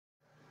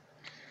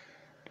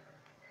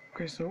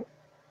Okay, so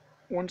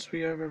once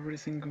we have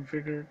everything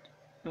configured,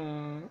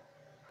 uh,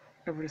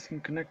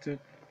 everything connected,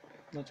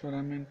 that's what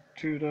I meant,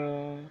 to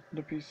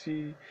the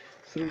PC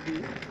through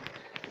the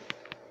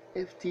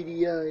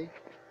FTDI,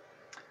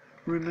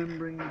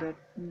 remembering that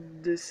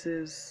this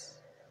is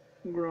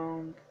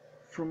ground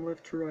from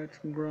left to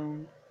right,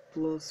 ground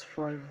plus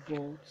 5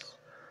 volts,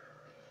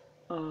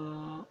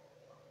 uh,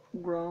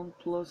 ground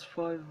plus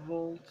 5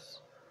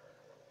 volts,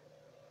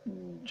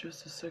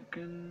 just a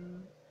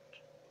second.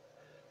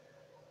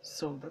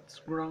 So that's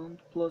ground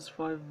plus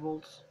 5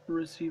 volts,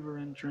 receiver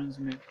and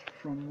transmit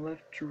from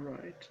left to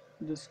right.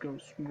 This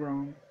goes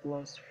ground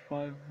plus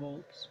 5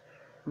 volts,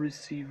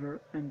 receiver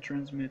and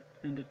transmit,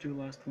 and the two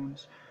last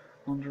ones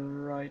on the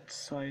right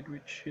side,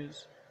 which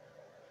is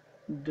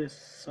this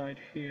side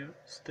here,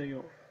 stay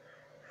off.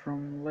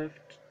 From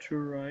left to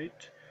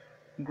right,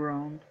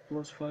 ground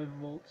plus 5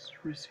 volts,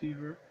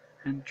 receiver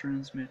and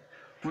transmit.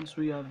 Once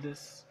we have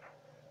this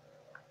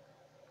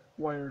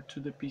wired to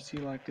the PC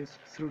like this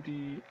through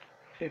the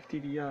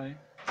FTDI,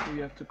 we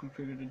have to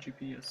configure the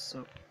GPS.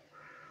 So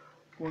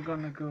we're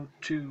gonna go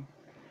to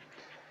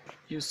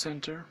use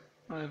center.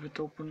 I have it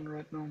open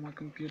right now on my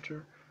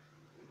computer,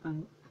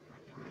 and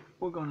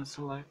we're gonna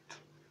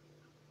select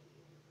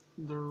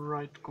the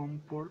right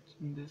COM port,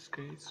 in this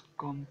case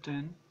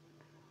COM10,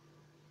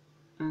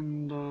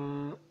 and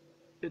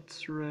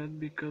it's red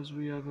because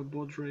we have a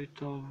baud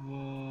rate of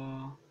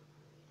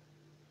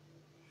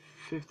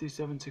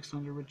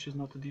 57600, which is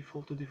not the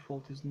default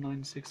is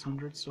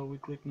 9600, so we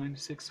click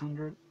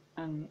 9600,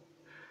 and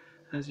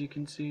as you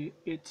can see,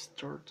 it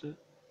started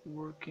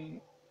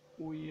working.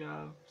 We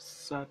have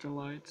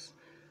satellites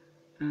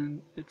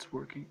and it's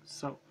working.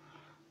 So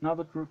now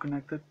that we're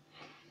connected,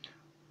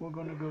 we're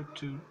gonna go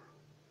to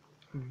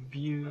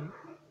view,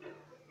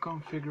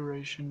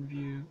 configuration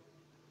view.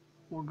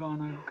 We're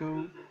gonna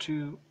go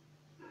to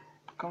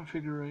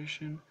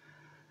configuration,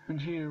 and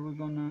here we're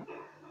gonna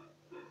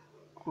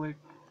click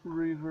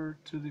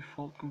revert to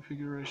default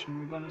configuration.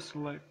 We're gonna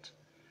select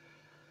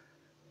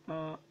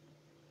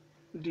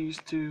these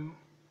two,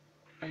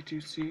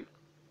 I2C,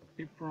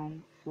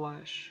 EEPROM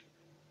flash,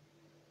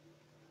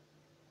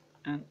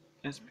 and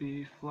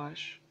SPI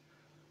flash,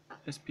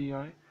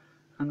 SPI,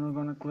 and we're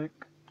gonna click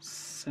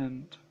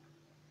send.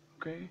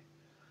 Okay,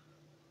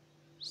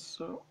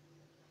 so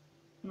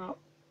now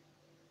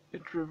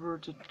it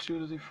reverted to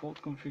the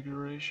default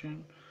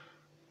configuration.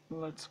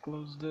 Let's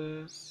close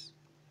this,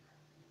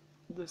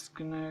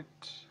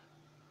 disconnect,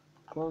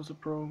 close the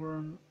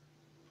program,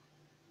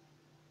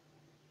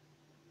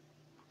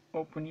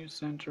 open U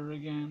center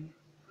again,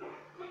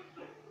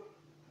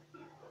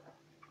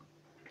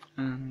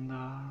 and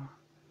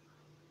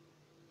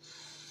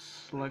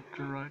select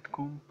the right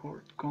COM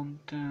port,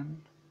 COM10,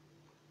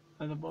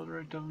 at a baud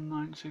rate of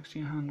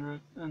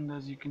 1600, and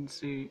as you can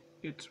see,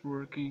 it's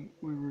working.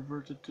 We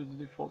reverted to the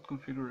default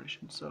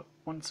configuration. So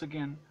once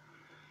again,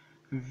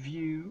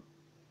 view,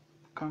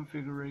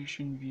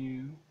 configuration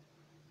view,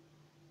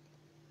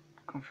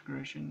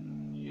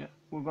 configuration, yeah,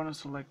 we're gonna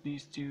select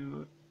these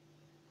two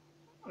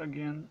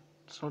again,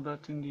 so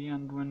that in the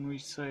end when we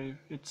save,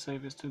 it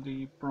saves to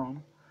the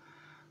prom.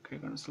 Okay,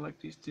 gonna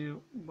select these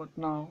two, but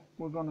now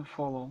we're gonna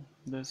follow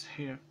this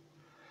here,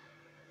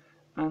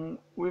 and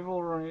we've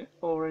already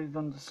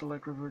done the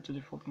select revert to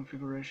default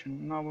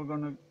configuration. Now we're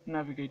gonna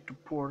navigate to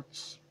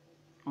ports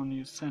on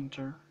use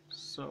center.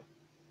 So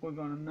we're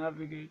gonna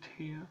navigate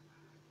here,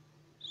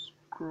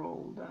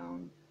 scroll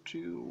down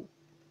to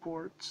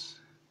ports,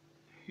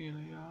 here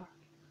they are.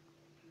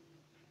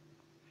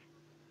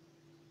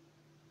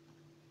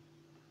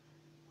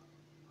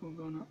 We're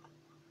gonna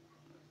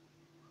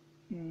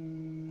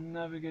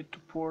navigate to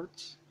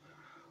ports.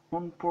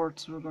 On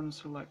ports we're gonna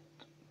select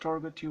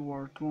target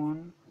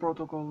UART1,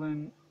 protocol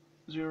in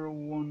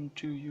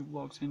 012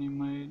 U-blox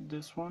anyway,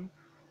 this one,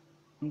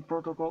 and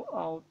protocol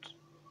out,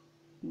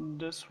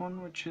 this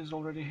one, which is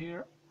already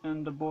here,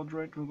 and the baud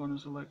rate we're gonna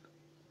select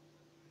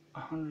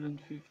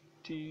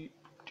 150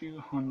 to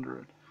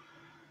 100,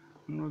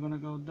 and we're gonna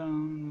go down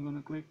and we're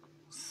gonna click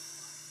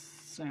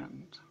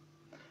send.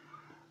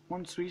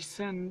 Once we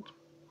send,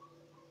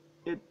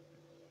 it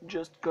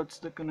just cuts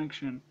the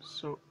connection,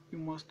 so you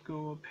must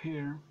go up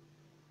here.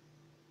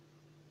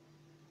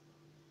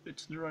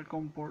 It's the right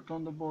COM port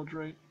on the baud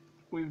rate.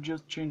 We've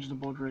just changed the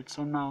baud rate,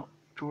 so now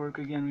to work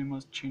again we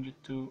must change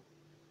it to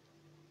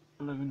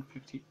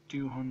 1150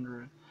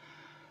 200,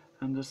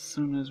 and as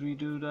soon as we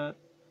do that,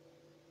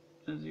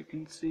 as you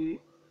can see,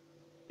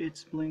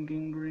 it's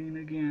blinking green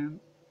again.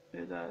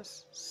 It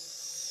has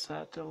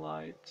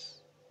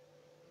satellites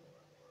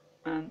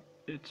and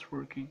it's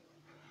working.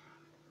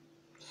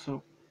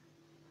 So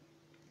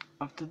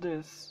after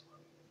this,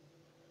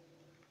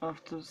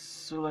 after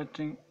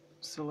selecting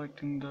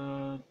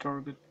the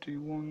target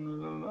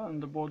T1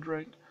 and the baud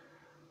rate,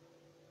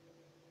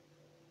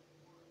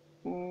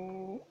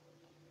 we're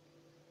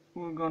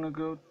gonna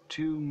go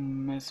to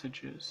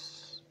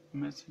messages,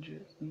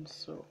 and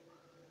so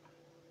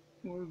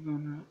we're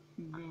gonna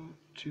go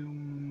to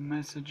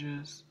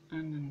messages,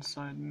 and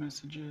inside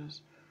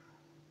messages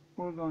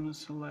we're gonna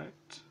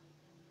select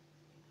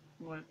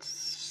let's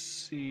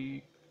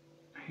see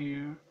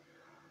here,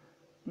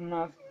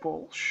 nav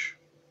Polsh.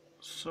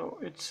 So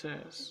it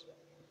says,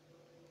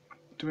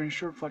 to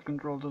ensure flight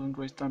control doesn't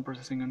waste time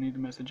processing unneeded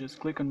messages,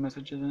 click on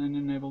messages and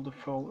enable the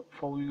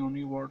following on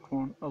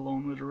UART1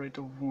 alone with a rate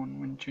of 1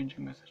 when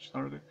changing message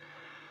target.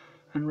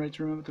 And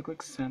remember to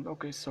click send.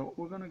 Okay, so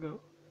we're gonna go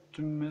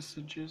to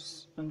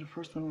messages, and the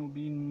first one will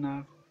be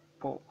nav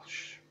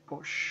push.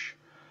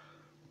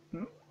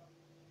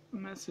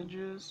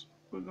 Messages,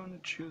 we're gonna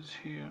choose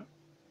here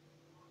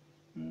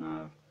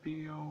nav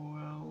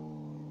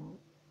pol,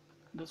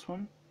 this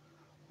one,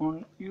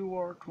 on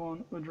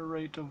UART1 with a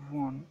rate of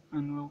 1,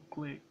 and we'll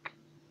click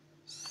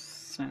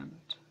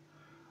send.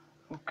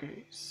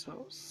 Okay,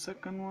 so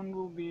second one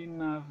will be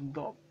nav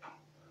dop.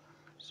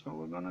 So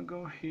we're gonna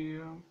go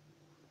here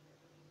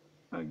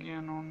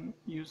again on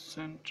use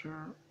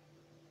center,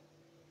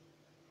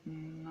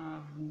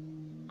 nav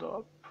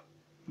dop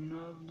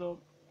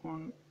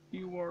on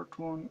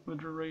UART1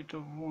 with a rate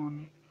of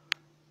 1,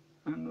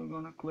 and we're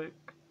gonna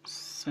click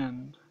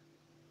send.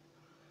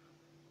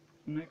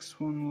 Next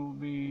one will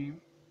be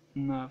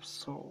nav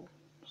sol.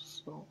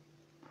 So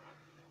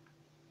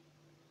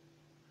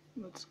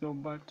let's go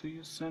back to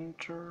use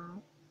center,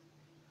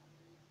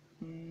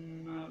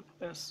 nav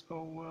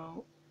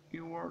sol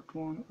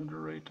UART1 with a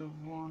rate of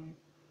 1,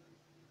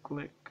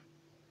 click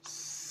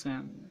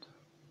send.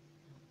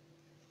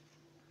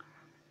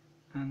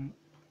 And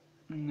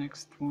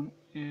next one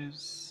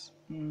is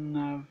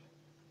nav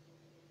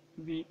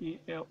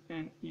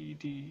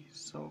VELNED.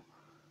 So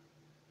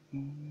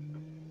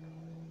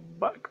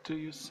back to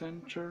your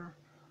center,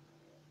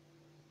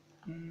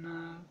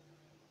 nav,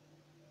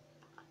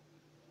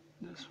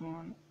 this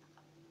one,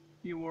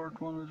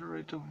 UART1 with a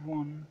rate of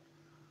 1,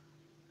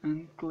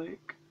 and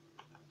click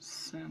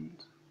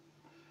send.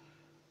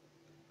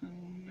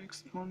 And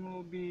next one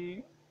will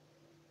be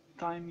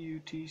time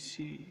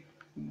UTC.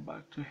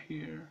 Back to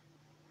here,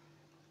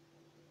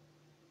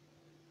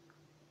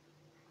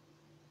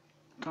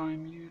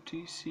 time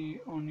UTC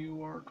on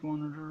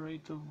UART1 at a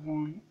rate of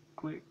 1,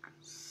 click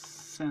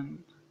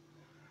send.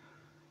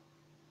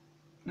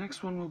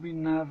 Next one will be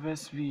nav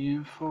SV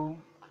info.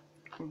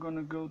 We're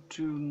gonna go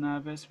to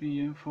nav SV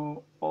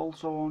info,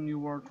 also on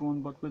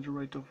UART1 but with a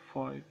rate of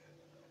 5.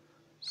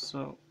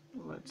 So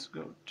let's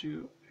go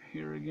to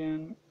here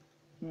again,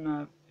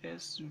 nav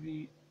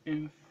SV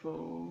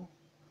info,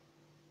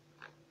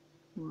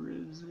 where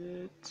is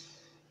it?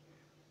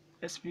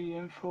 SV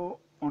info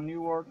on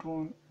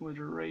UART1 with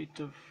a rate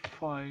of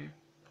 5.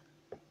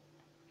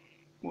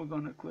 We're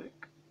gonna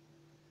click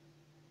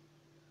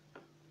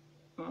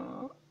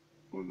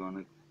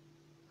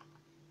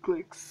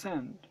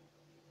send.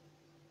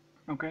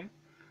 Okay,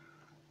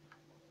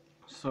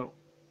 so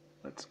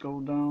let's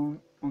go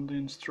down on the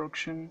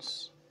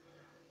instructions.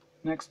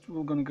 Next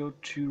we're gonna go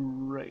to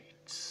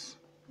rates.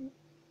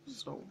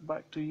 So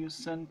back to use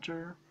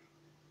center,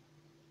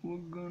 we're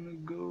gonna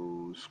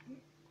go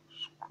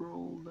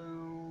scroll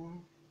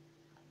down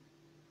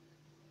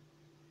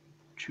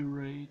to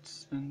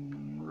rates,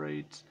 and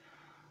rates,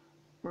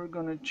 we're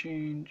gonna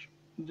change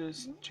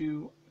this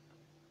to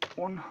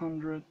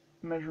 100,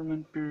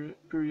 measurement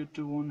period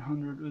to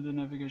 100 with a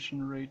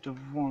navigation rate of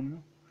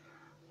 1.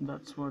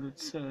 That's what it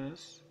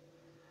says.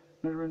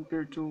 Measurement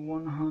period to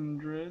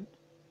 100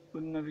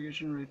 with a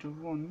navigation rate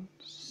of 1.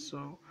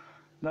 So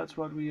that's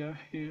what we have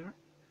here.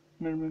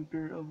 Measurement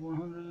period of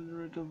 100 with a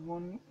rate of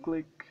 1.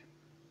 Click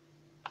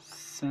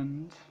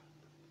send.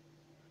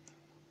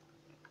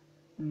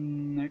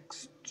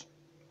 Next,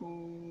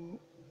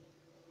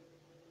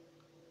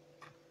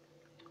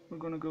 we're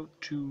gonna go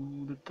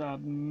to the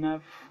tab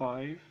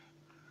nav5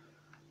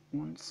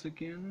 once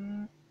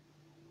again.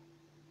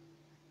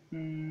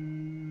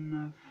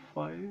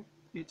 Nav5,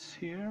 it's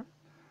here.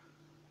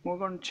 We're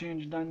gonna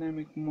change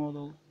dynamic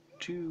model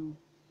to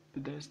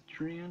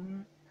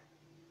pedestrian.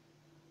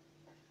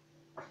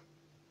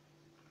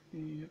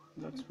 Yep,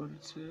 that's what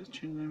it says.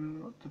 Change dynamic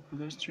model to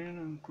pedestrian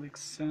and click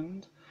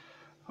send.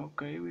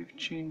 Okay, we've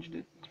changed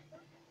it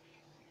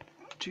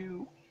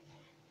to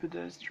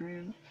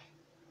pedestrian,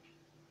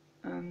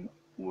 and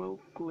we'll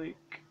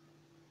click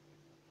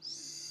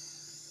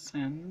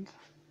send.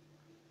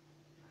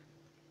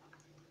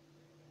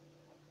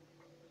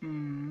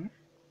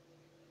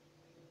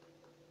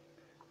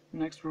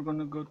 Next we're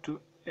gonna go to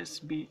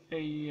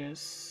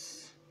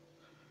SBAS.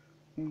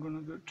 I'm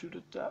gonna go to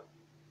the tab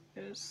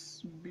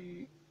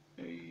SBAS,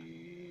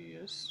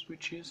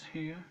 which is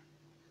here.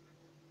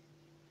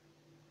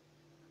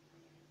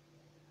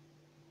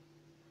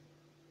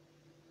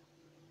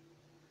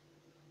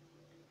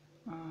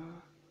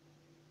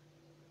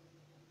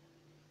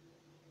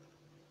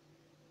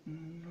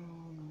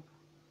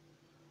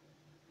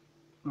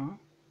 No.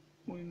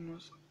 We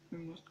must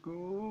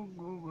go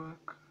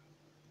back.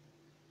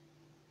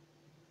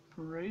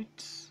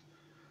 Rates.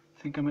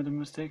 I think I made a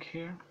mistake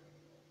here.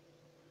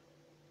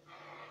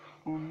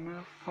 On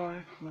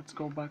nav5, let's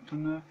go back to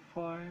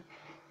nav5.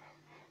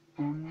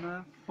 On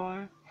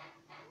nav5,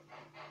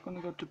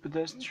 gonna go to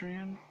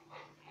pedestrian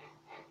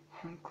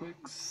and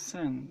click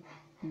send.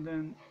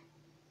 Then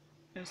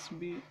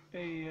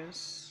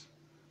SBAS,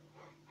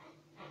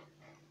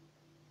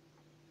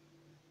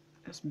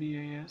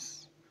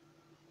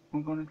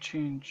 we're gonna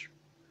change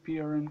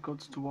PRN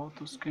codes to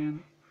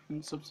autoscan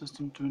and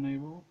subsystem to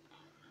enable,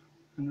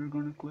 and we're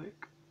gonna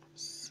click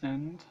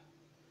send.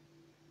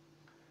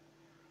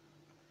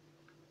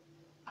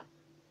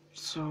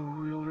 So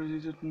we already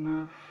did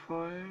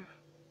nav5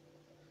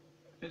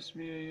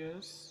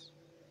 SBAS,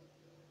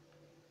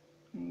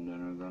 and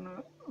then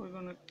we're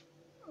gonna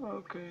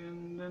okay,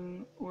 and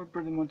then we're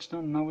pretty much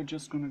done. Now we're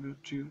just gonna go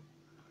to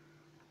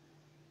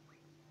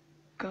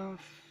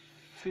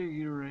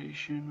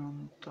configuration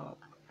on top,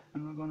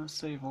 and we're gonna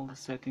save all the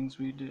settings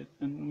we did,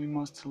 and we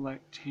must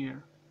select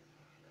here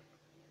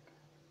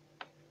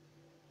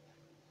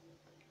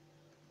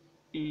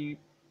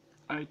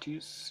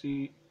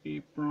ITC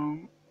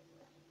EEPROM.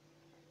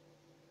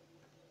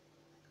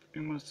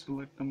 We must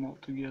select them all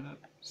together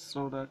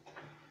so that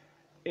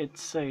it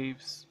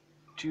saves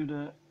to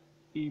the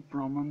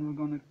EEPROM, and we're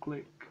gonna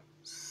click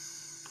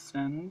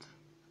send.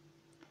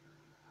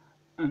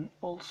 And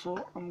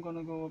also I'm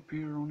gonna go up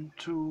here on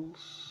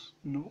tools,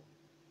 no,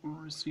 on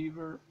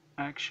receiver,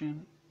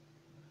 action,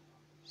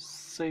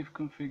 save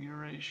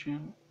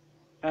configuration,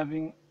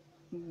 having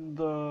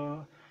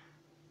the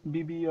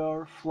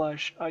BBR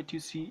flash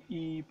I2C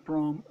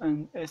EEPROM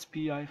and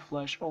SPI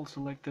flash all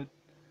selected.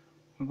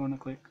 We're gonna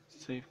click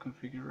save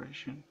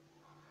configuration,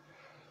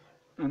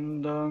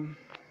 and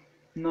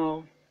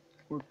now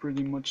we're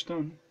pretty much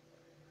done.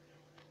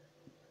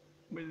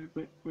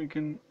 Basically we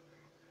can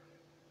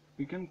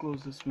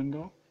close this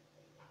window.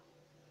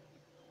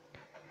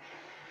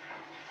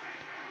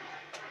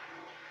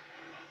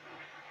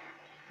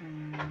 We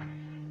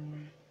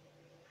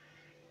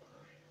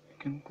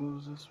can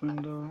close this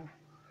window.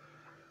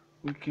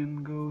 We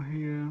can go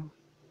here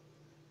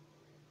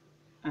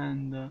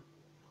and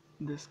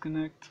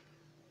disconnect.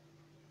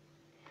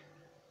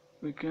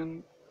 We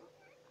can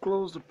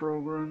close the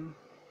program,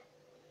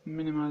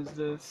 minimize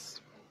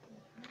this,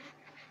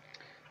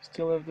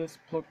 still have this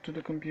plugged to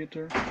the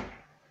computer.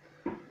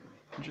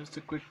 Just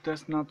a quick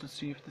test now to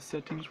see if the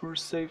settings were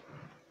saved.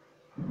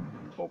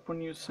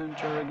 Open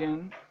U-Center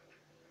again,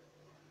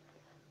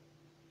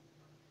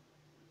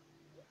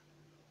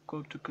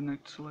 go to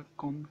connect, select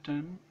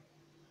COM10,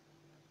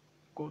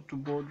 go to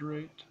baud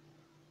rate.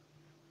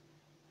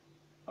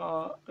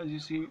 As you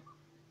see,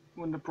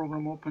 when the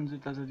program opens,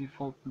 it has a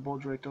default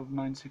baud rate of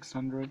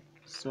 9600,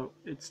 so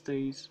it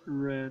stays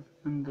red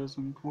and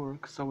doesn't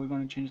work. So we're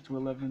going to change to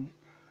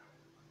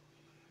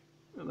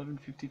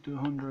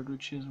 1150-200,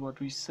 which is what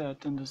we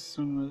set, and as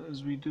soon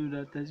as we do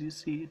that, as you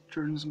see, it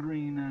turns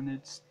green and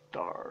it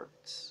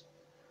starts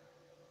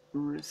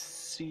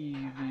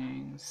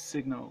receiving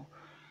signal.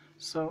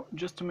 So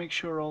just to make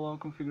sure all our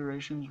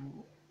configurations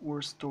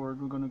were stored,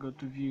 we're going to go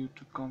to view,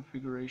 to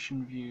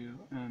configuration view,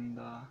 and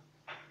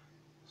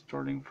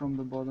starting from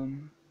the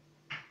bottom,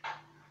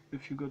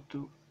 if you go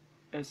to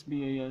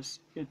SBAS,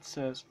 it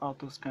says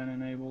auto scan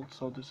enabled,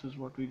 so this is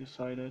what we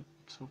decided.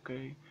 It's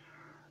okay.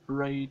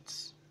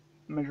 Rates,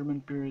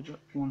 measurement period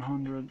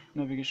 100,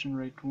 navigation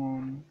rate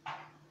 1,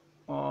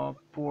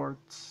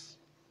 ports,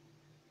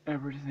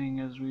 everything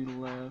as we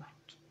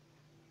left.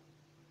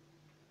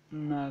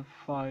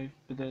 Nav5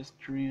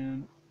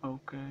 pedestrian,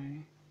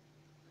 okay.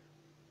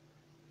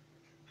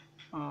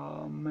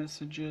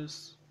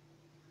 Messages,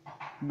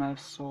 nav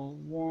sol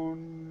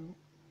 1,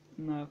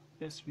 nav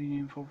SV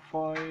info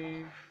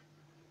 5,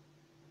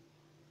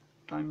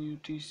 time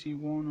UTC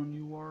 1 on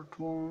UART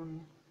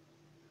 1,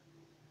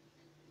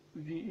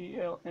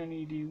 VEL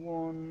NED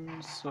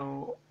 1,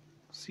 so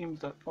seems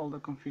that all the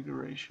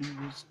configuration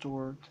was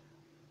stored.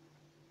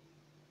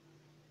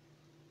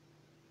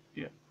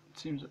 Yeah, it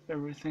seems that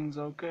everything's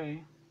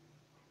okay.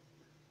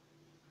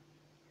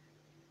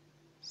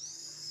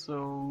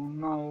 So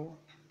now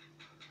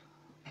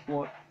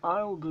what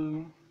I'll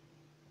do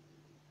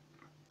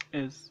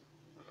is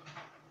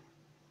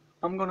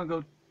I'm gonna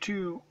go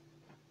to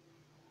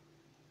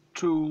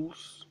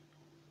tools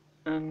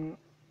and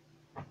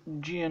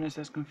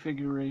Gnss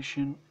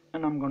configuration,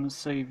 and I'm gonna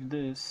save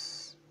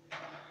this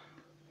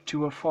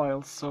to a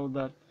file so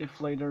that if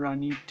later I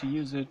need to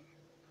use it,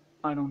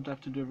 I don't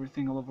have to do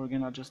everything all over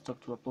again. I just have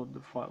to upload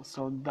the file.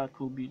 So that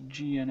will be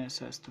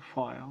GNSS to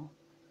file.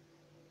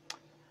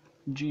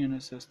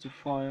 GNSS to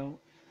file.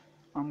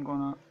 I'm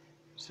gonna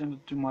send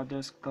it to my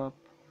desktop.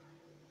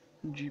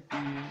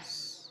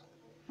 GPS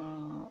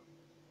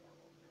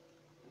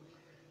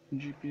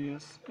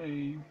GPS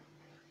A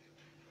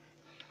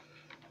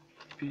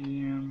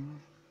PM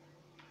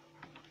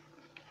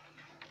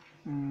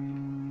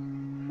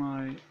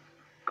my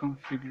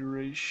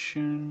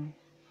configuration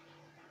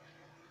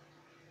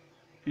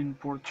in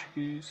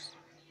Portuguese,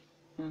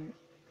 and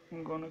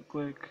I'm gonna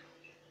click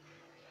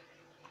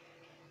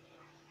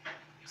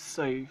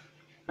save,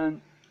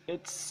 and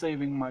it's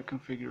saving my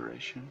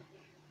configuration.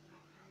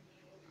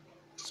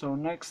 So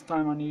next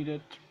time I need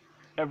it,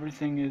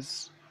 everything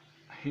is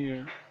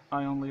here.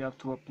 I only have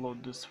to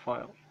upload this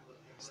file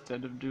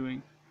instead of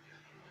doing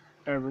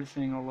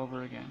everything all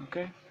over again,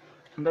 okay?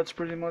 And that's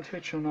pretty much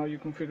it. So now you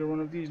configure one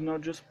of these. Now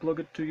just plug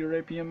it to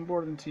your APM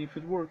board and see if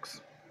it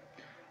works.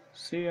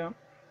 See ya.